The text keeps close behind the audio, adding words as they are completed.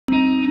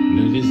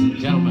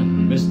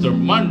gentlemen, Mr.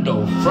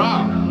 Mando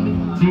from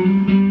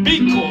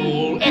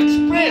Bicol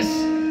Express.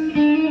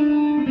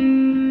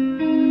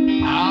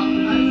 Ang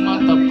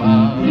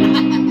matapang.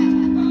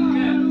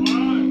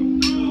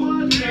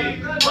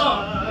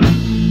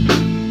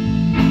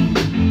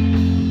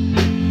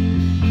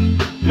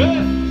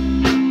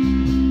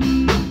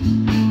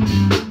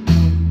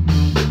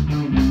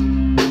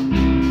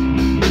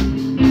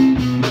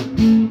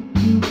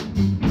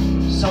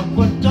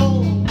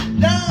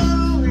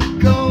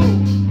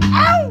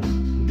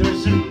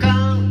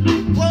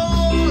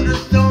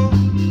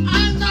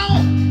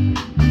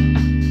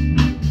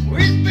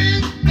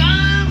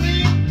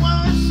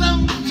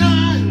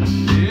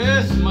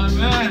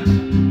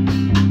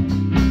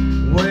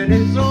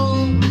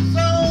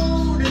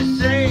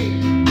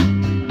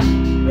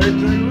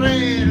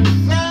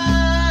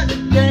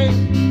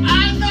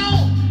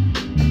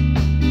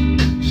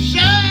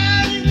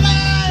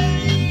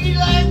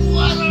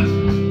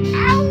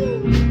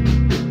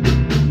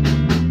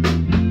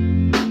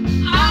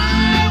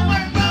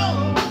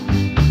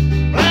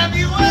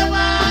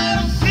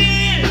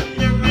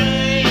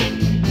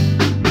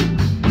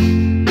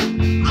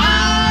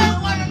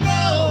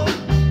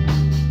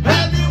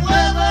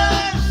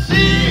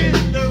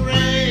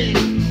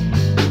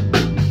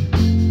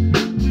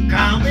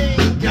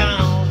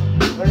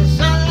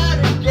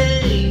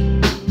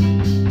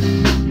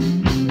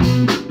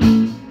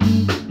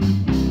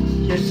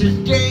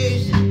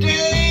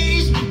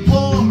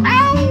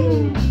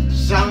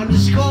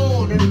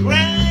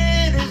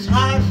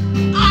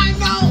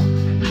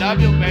 Love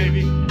you,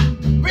 baby.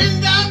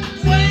 Been that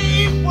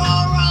way for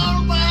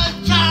all my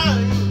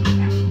time.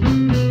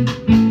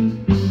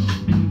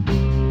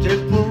 Till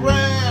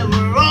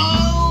forever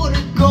on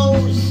it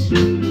goes.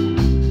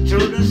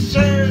 Through the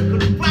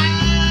circle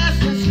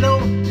fast and slow.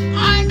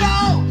 I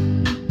know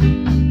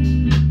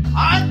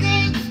I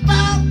can't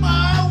stop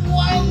my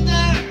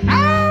wonder.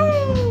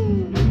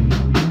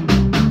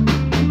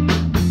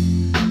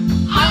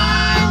 I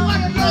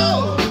wanna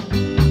know,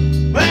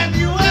 have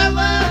you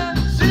ever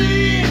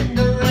seen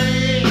the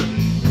rain?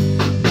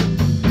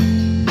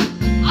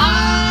 I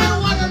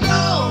wanna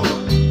know,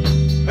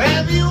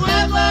 have you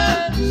ever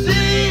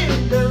seen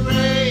the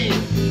rain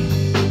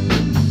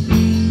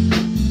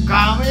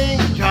coming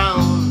down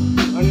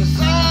on a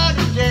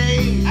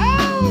Saturday?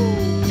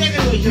 Take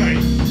it away, Jerry.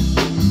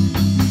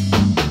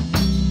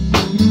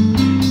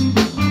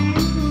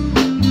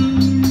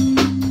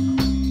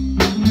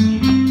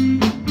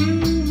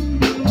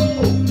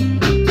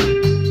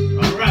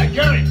 All right,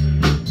 Jerry.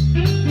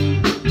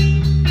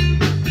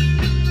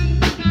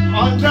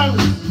 On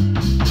drums,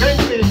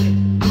 change music,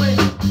 play,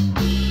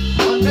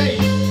 on bass.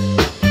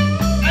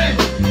 Hey,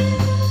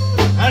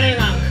 hali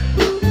lang.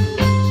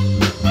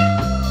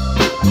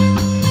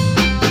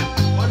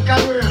 On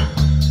camera.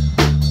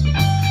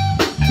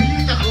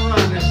 Pilit ako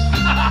honest.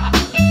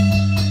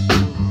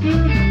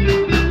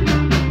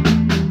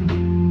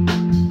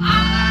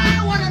 I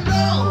wanna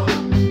know,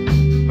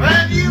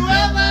 have you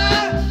ever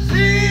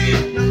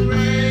seen the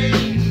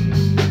rain?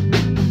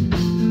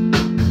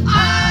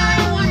 I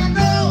wanna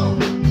know,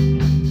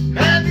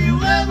 have you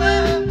ever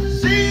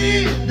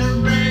seen the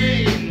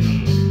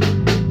rain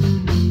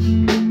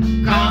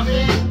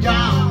coming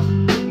down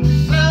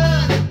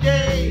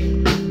Saturday?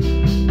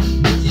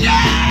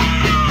 Yeah!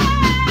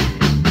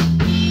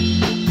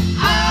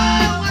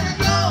 I wanna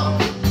know,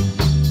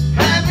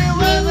 have you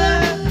ever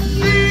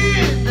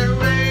seen the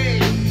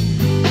rain?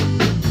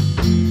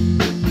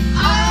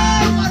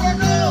 I wanna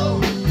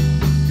know,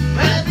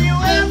 have you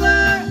ever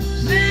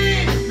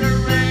seen the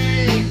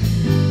rain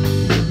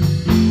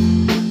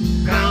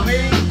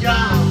coming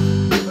down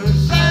on a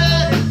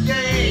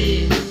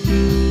Saturday?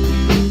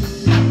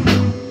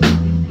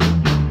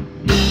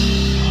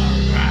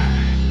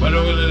 Well,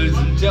 ladies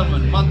and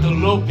gentlemen, Manto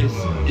Lopez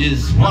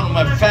is one of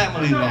my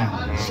family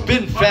now. It's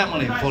been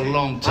family for a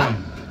long time.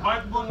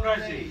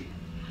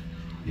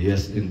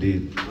 Yes,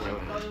 indeed.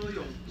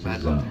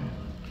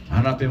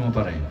 Hanapin mo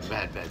pa rin.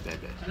 Bad.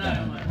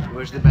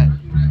 Where's the bad?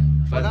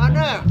 Wala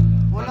na.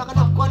 Wala ka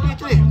na kuha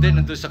dito eh. Hindi,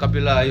 nandun sa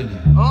kabila yun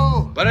eh.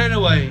 Oh. But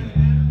anyway,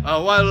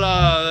 while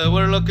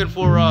we're looking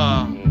for,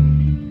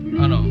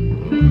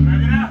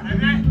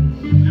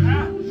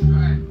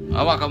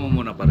 hawakan mo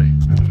muna pare.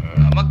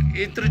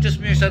 Mag-introduce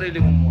mo yung sarili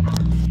mo muna.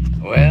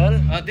 Well,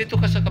 Dito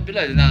ka sa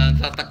kabila,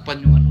 natatakpan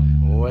yung ano.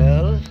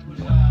 well,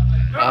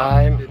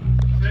 I'm...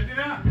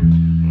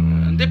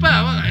 Hindi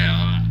pa,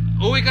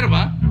 uwi ka na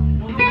ba?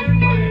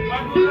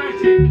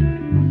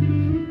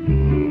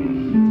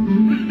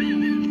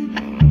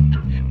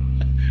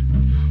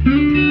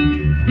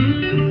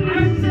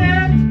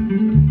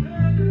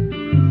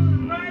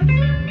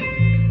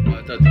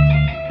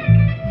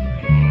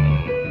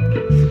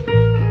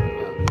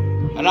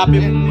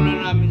 Hanapin mo muna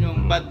namin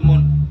yung Bad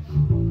Moon.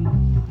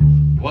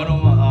 One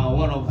of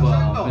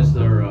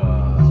Mr.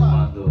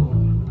 Mando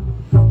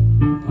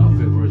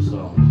favorite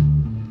songs.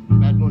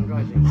 Bad Moon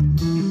Rising.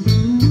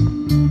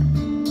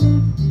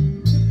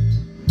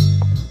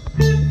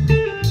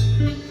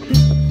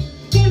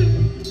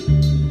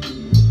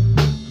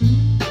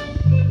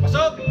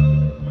 Pasok!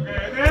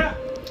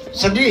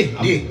 Sedih,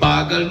 di. Ang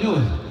bagal nyo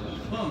eh.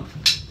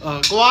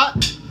 Kuha.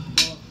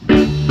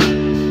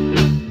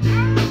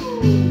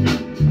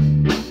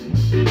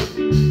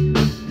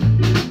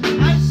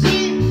 I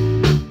see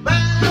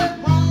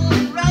bad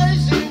moon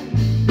rising.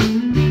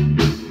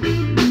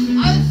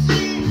 I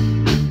see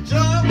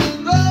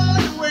trouble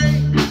going away.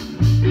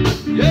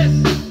 Yes!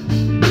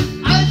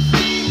 I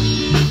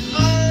see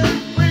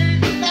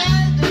earthquake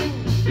landing.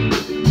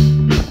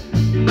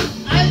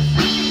 I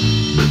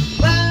see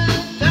bad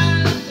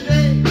times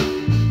today.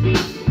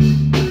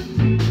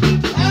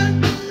 I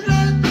do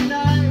not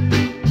deny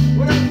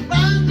what I'm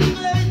bound to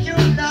make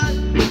your life.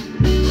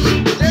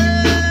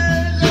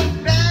 There's a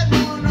bad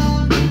moon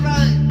on the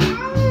right.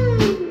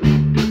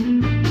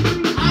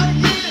 I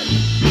hear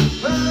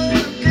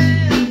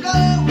hurricane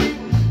blowing.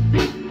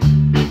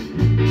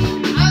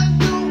 I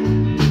know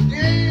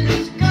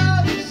it's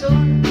coming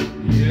soon.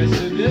 Yes,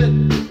 it did.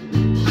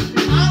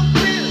 I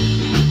feel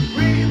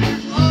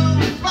rivers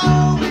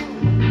overflowing.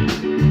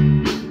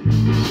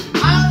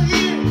 I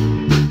hear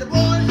the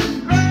voices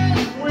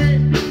crying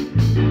away.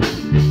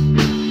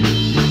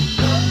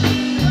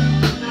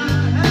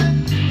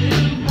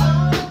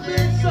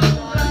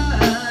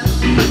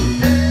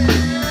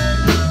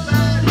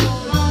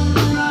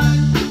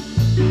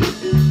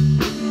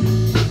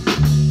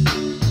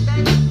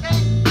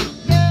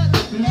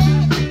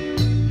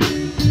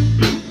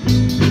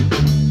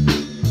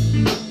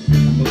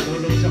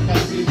 Matulog sa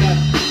kasigat.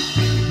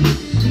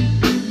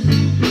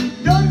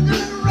 Don't go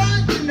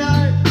right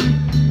tonight.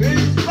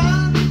 It's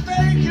bound to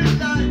take your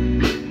life.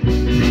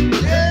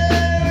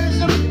 There's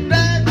a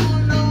bad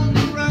one on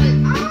the right.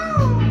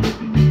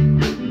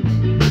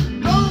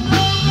 Don't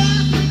go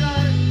right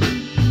tonight.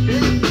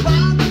 It's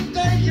bound to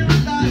take your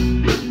life.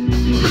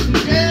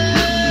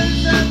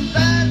 There's a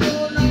bad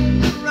one on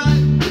the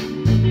right.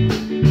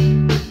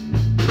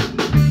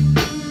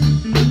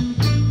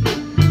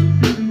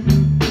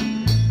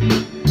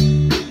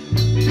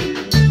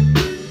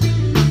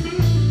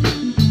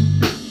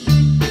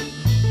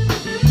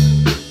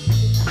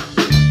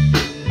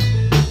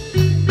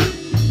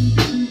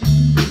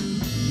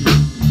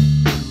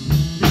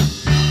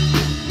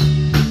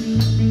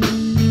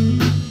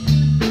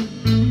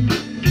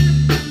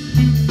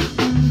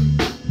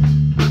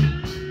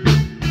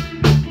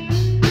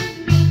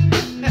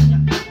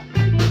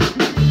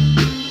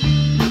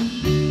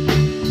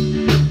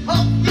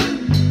 Hope you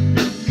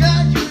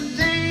got your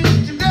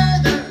things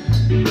together.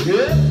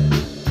 Yeah?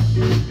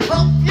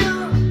 Hope you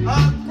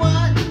are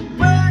quite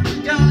prepared to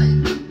die.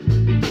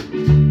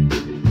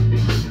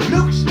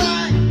 Looks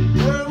like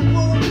we're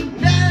warm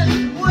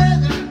nasty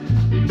weather.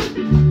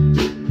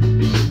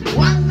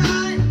 One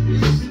night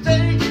is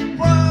taken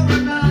for a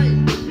night.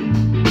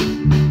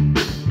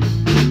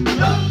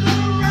 Don't go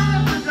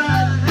round the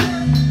night.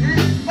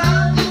 It's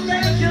bound to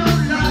take your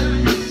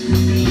life.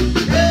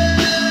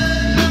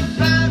 There's a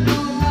bad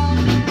one on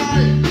the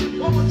right.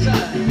 One more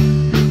time.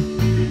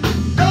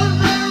 Don't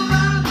go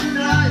round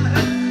tonight.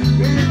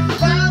 It's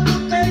bound to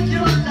take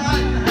your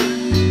life.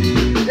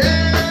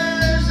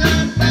 There's a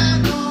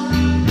bad one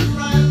on the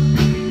right.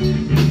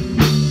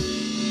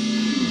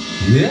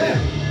 Yeah.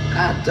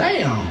 God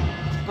damn.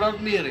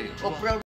 Proud Mary. Oh, proud.